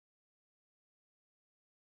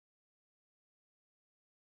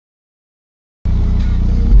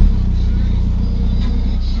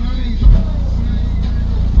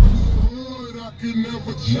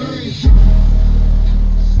Hello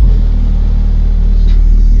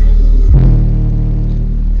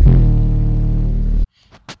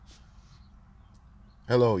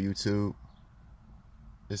YouTube,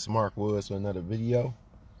 this is Mark Woods with another video.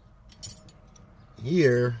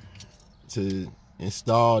 Here to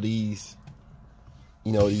install these,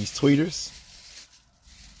 these tweeters,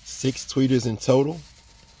 6 tweeters in total.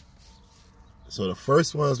 So the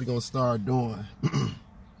first ones we're gonna start doing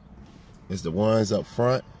is the ones up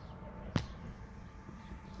front,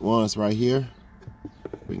 ones right here.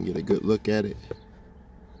 We can get a good look at it.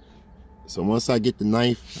 So once I get the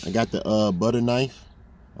knife, I got the butter knife.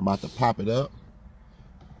 I'm about to pop it up.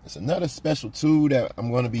 It's another special tool that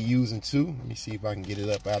I'm going to be using too. Let me see if I can get it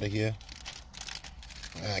up out of here.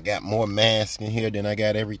 I got more masks in here than I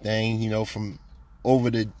got everything, from over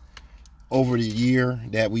the year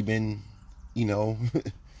that we've been,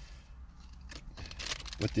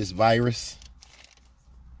 with this virus.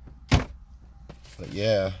 But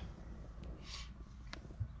yeah,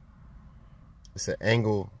 it's an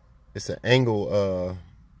angle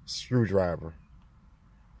screwdriver.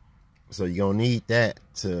 So you're gonna need that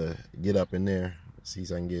to get up in there. Let's see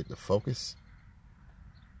if I can get the focus.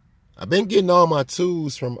 I've been getting all my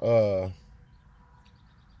tools from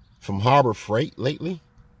Harbor Freight lately.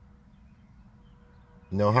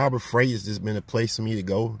 Harbor Freight has just been a place for me to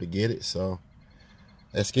go to get it. So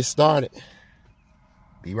let's get started.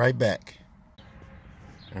 Be right back.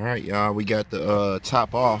 All right, y'all, we got the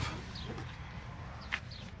top off.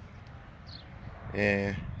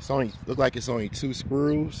 And it's only, look like it's only 2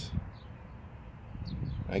 screws.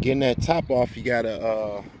 Now getting that top off, you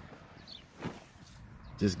gotta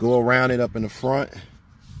just go around it up in the front.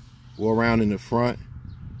 Go around in the front.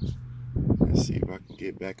 Let's see if I can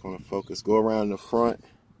get back on the focus. Go around in the front,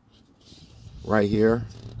 right here,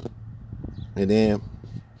 and then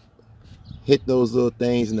hit those little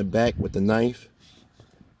things in the back with the knife,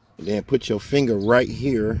 and then put your finger right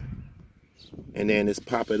here, and then just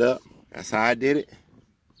pop it up. That's how I did it.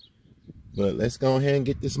 But let's go ahead and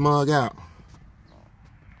get this mug out.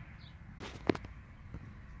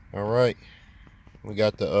 All right, we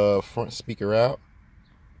got the front speaker out.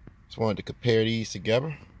 Just wanted to compare these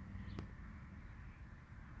together.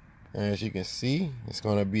 And as you can see, it's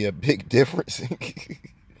gonna be a big difference.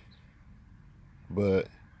 But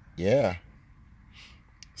yeah,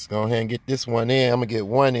 let's go ahead and get this one in. I'm gonna get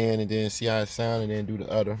one in and then see how it sounds and then do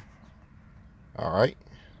the other. All right.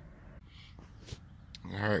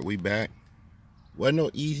 All right, we back. Wasn't no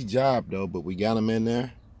easy job though, but we got them in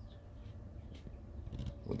there.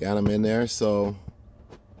 We got them in there, so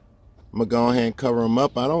I'm gonna go ahead and cover them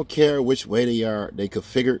up. I don't care which way they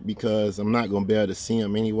configured because I'm not gonna be able to see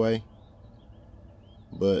them anyway.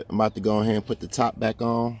 But I'm about to go ahead and put the top back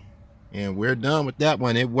on, and we're done with that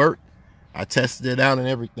one. It worked. I tested it out and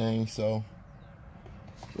everything, so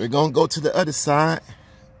we're gonna go to the other side.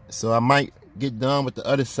 So I might get done with the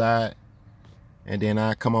other side, and then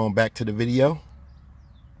I come on back to the video.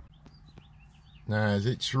 Now, is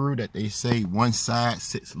it true that they say one side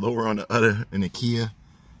sits lower on the other in the Kia?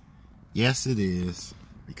 Yes, it is.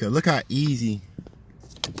 Because look how easy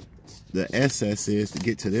the SS is to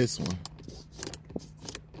get to this one.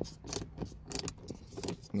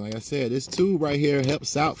 Like I said, this tool right here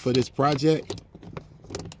helps out for this project.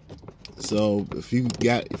 So if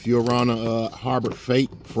you're around a Harbor Freight,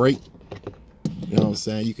 you know what I'm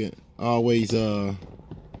saying, you can always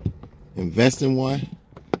invest in one.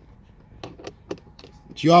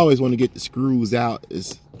 But you always want to get the screws out,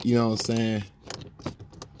 you know what I'm saying,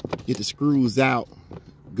 get the screws out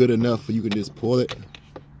good enough for you can just pull it.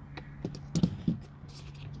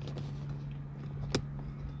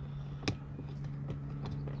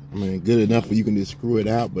 I mean, good enough where you can just screw it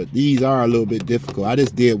out, but these are a little bit difficult. I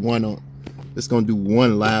just did one on, just gonna do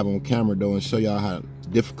one live on camera though and show y'all how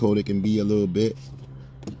difficult it can be a little bit.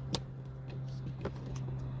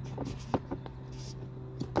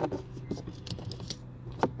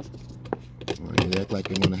 It act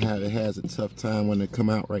like it has a tough time when they come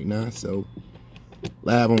out right now, so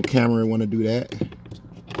live on camera, want to do that.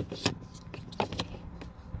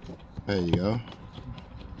 There you go.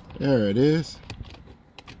 There it is.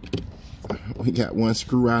 We got one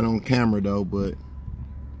screw out on camera though, but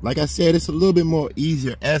like I said, it's a little bit more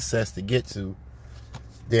easier SS to get to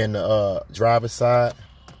than the driver's side.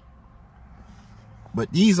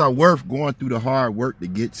 But these are worth going through the hard work to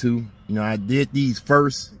get to. I did these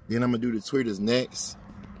first, then I'm gonna do the tweeters next.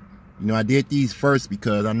 I did these first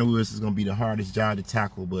because I knew this is gonna be the hardest job to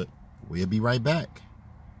tackle, but we'll be right back.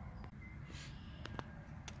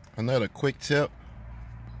 Another quick tip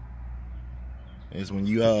is when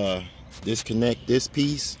you disconnect this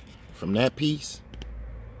piece from that piece,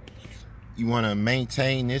 you want to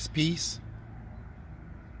maintain this piece.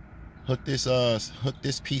 Hook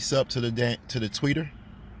this piece up to the tweeter,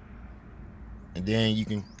 and then you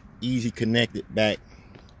can easily connect it back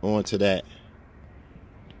onto that.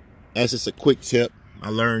 That's just a quick tip I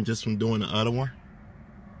learned just from doing the other one.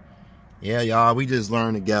 Yeah, y'all, we just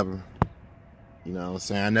learned together. You know what I'm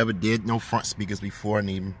saying? I never did no front speakers before, and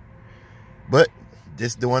even, but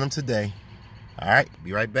just doing them today. All right,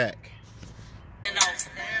 be right back.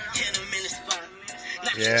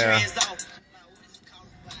 Yeah.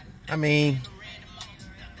 I mean,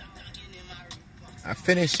 I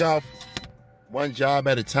finish off one job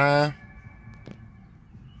at a time,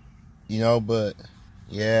 you know, but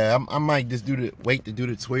yeah, I might just wait to do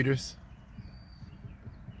the tweeters,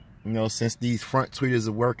 you know, since these front tweeters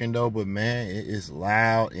are working though. But man, it is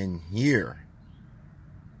loud in here.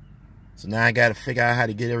 So now I got to figure out how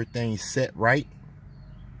to get everything set right.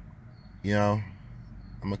 You know,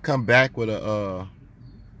 I'm gonna come back with a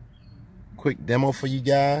quick demo for you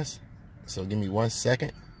guys. So give me 1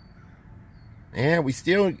 second. And we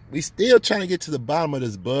still trying to get to the bottom of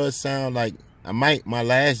this buzz sound. Like my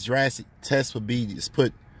last drastic test would be just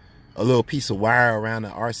put a little piece of wire around the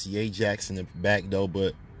RCA jacks in the back though.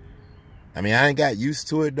 But I mean, I ain't got used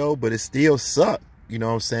to it though, but it still sucked, you know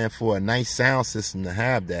what I'm saying, for a nice sound system to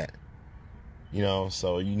have that. You know,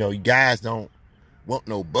 so you know, you guys don't want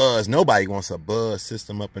no buzz. Nobody wants a buzz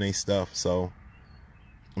system up in their stuff. So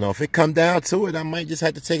you know, if it come down to it, I might just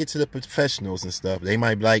have to take it to the professionals and stuff. They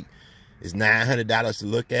might be like, it's $900 to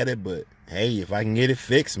look at it, but hey, if I can get it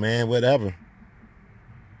fixed, man, whatever.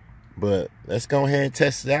 But let's go ahead and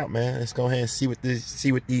test it out, man. Let's go ahead and see what these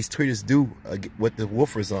tweeters do with the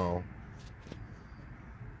woofers on.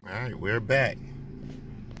 All right, we're back.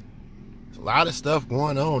 There's a lot of stuff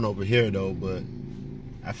going on over here though, but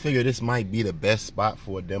I figure this might be the best spot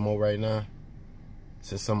for a demo right now,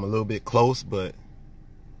 since I'm a little bit close. But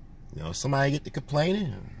you know, somebody get to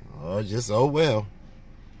complaining, or just, oh well.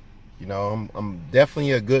 You know, I'm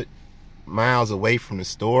definitely a good miles away from the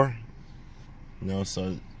store. You know,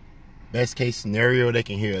 so best case scenario, they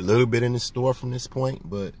can hear a little bit in the store from this point.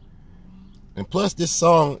 But and plus this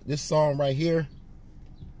song right here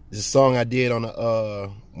is a song I did on the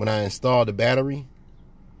when I installed the battery.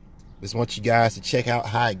 Just want you guys to check out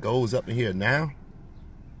how it goes up in here now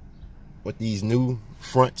with these new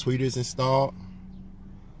front tweeters installed.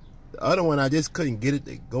 The other one, I just couldn't get it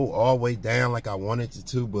to go all the way down like I wanted it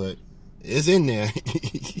to, but it's in there.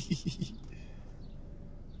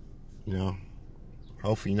 You know,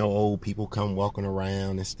 hopefully no old people come walking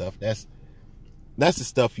around and stuff. That's the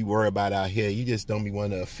stuff you worry about out here. You just don't be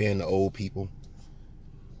wanting to offend the old people.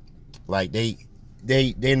 Like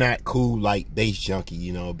they're not cool like bass junkie,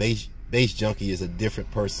 you know. Bass junkie is a different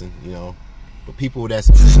person, you know. But people that's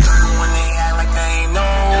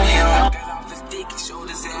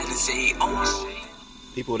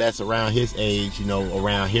people that's around his age, you know,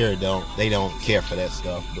 around here they don't care for that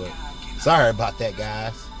stuff. But sorry about that,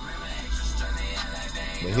 guys.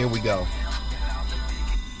 But here we go.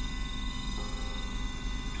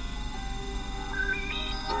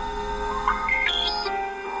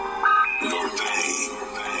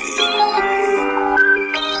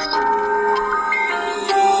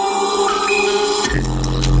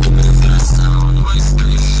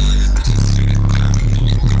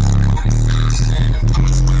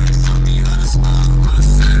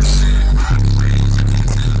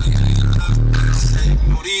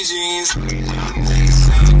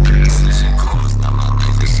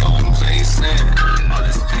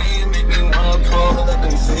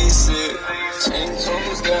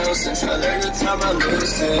 Since I learned the time I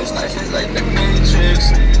lose this, life is like the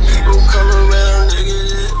Matrix. People come around,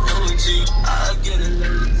 negative energy. I get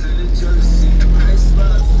allergic to the jealousy. I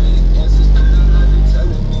spot fake answers that I like to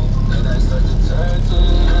telling me. Then I start to turn to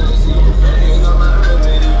the energy. Running on my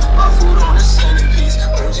remedy. My food on the centerpiece.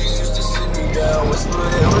 OGs used to sit me down, whisper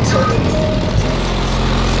they were telling me.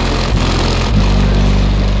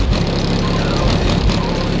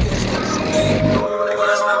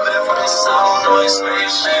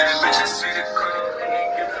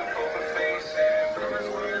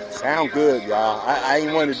 Sound good, y'all. I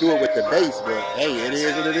ain't want to do it with the bass, but hey, it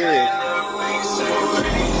is what it is.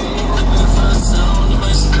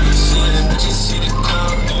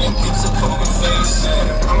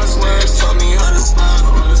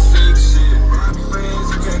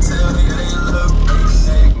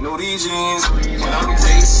 Know these jeans when I'm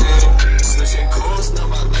tasting, switching course, now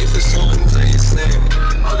my life is so complacent.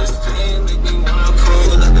 All this pain make me wanna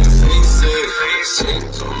crawl, let me face it. Taking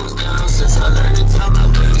almost down since I learned the time I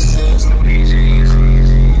wasted. Know these jeans,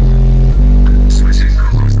 switching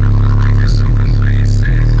course, now my life is so complacent.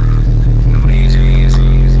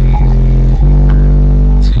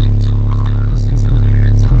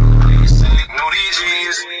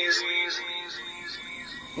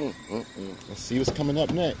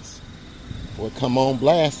 up next before it come on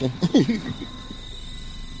blasting.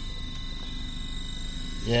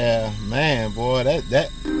 Yeah, man, boy, that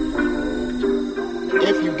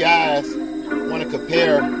if you guys want to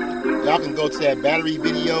compare, y'all can go to that battery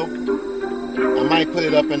video. I might put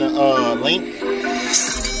it up in the link. So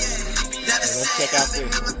let's check out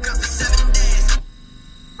this.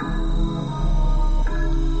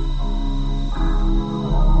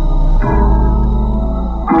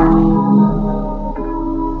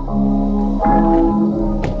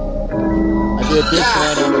 I did this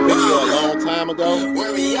one on the video a long time ago.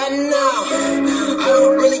 Where we at now? I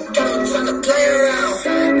don't really got no time to play around.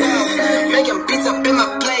 Making beats up in my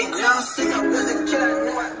playground. Since I was a kid, I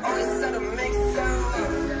knew I always had to make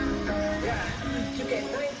sound. Yeah, you get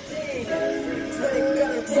 19. 20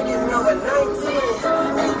 gun and taking over 19.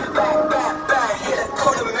 Hey, back, hit a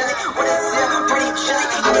quarter minute. When it's here, pretty chilly.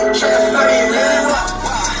 I been trying to find it real.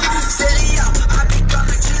 Silly up, I be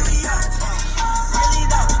gonna chilly up. Really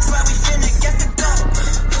though, swear we finna get the dough.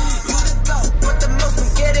 You the go, but the most we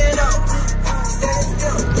get it up. Stand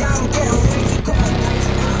still, yeah, I'm getting way too cold.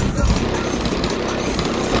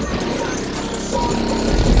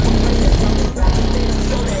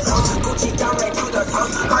 Gucci down right to the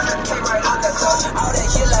coast, 100K right on the coast. Out of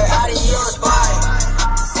here like adios, bye.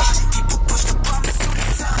 People push the promise to the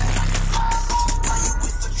side. Why you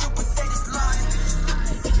with the truth, but they just lie.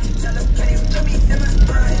 Tell them, can you look me in my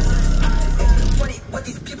eyes? Funny what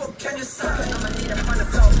these people can just suck. I'ma need them on the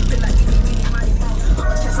floor. Feel like eating, money, mo.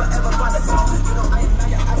 I'ma kiss forever by the toe. You know I ain't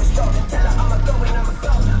mad, I was strong. Tell her I'ma go and I'ma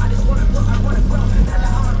go. I just wanna grow, I wanna grow. Tell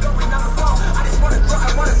her I'ma go and I'ma go. I just wanna grow,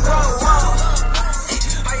 I wanna grow.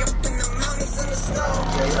 High up in the mountains in the snow.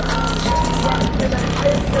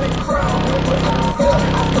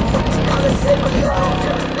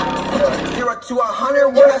 Zero to 100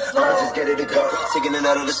 when I slow. Just get it to go, taking it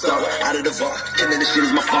out of the store, out of the vault. Killing this shit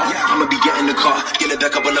is my fault. I'ma be getting the car, get it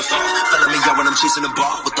back up on the phone. Follow me out when I'm chasing the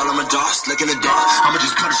ball with all of my dogs, looking the dog. I'ma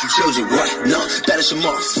just punish you children. What? No, that is your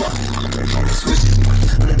mom. Fuck. I'ma break all the switches.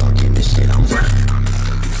 I'm the dog in this shit. I'm running.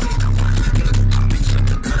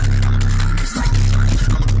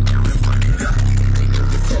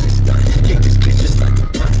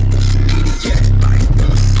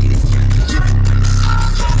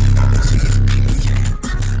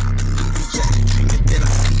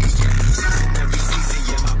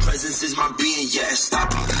 Is my being, yeah, stop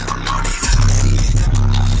it. I'm on it, I see it.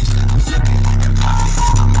 I'm flipping and profit.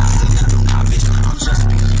 I'm not the little novice. I'm just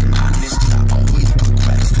being honest. I always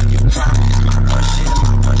progress. You promise my rushing,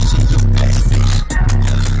 your best bitch.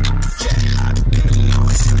 Yeah, I've been alone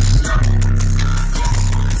in the snow. Yeah,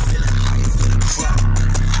 I'm feeling higher than a crow.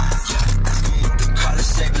 Yeah, ask them what the colors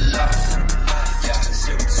say below. Yeah,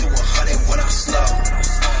 0 to 100 when I'm slow.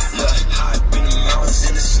 Look, high up in the mountains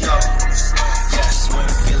in the snow. Yeah, I swear I'm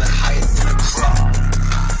feeling higher than a crow.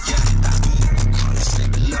 Yeah, that's me what the colors say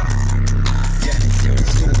below. Yeah, 0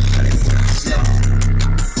 to 100 when I'm slow.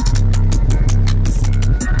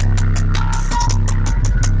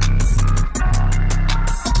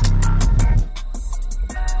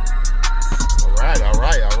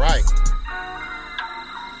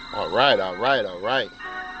 All right.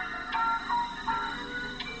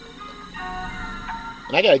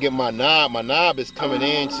 And I gotta get my knob. My knob is coming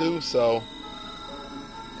in too, so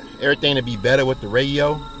everything to be better with the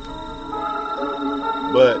radio.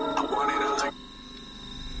 But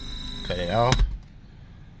cut it off.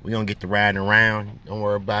 We're gonna get to riding around. Don't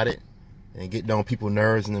worry about it. And get on people's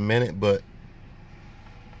nerves in a minute. But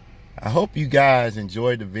I hope you guys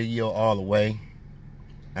enjoyed the video all the way.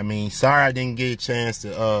 I mean, sorry I didn't get a chance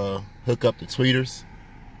to hook up the tweeters.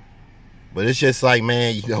 But it's just like,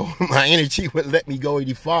 man, you know, my energy wouldn't let me go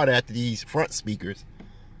any farther after these front speakers,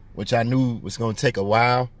 which I knew was going to take a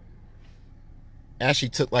while. Actually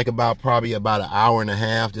took like probably about an hour and a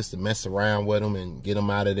half just to mess around with them and get them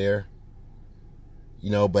out of there.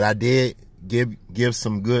 You know, but I did give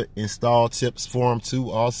some good install tips for them too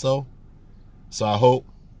also. So I hope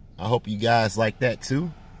you guys like that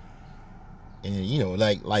too. And you know,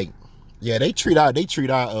 like yeah, they treat our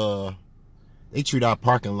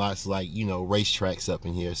parking lots like, you know, racetracks up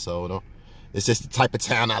in here. So it's just the type of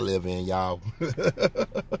town I live in, y'all.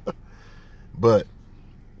 But,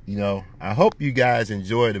 you know, I hope you guys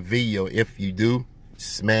enjoy the video. If you do,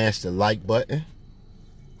 smash the like button.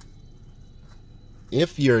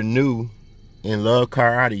 If you're new and love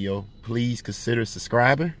car audio, please consider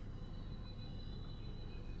subscribing.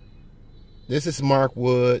 This is Mark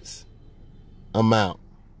Woods. I'm out.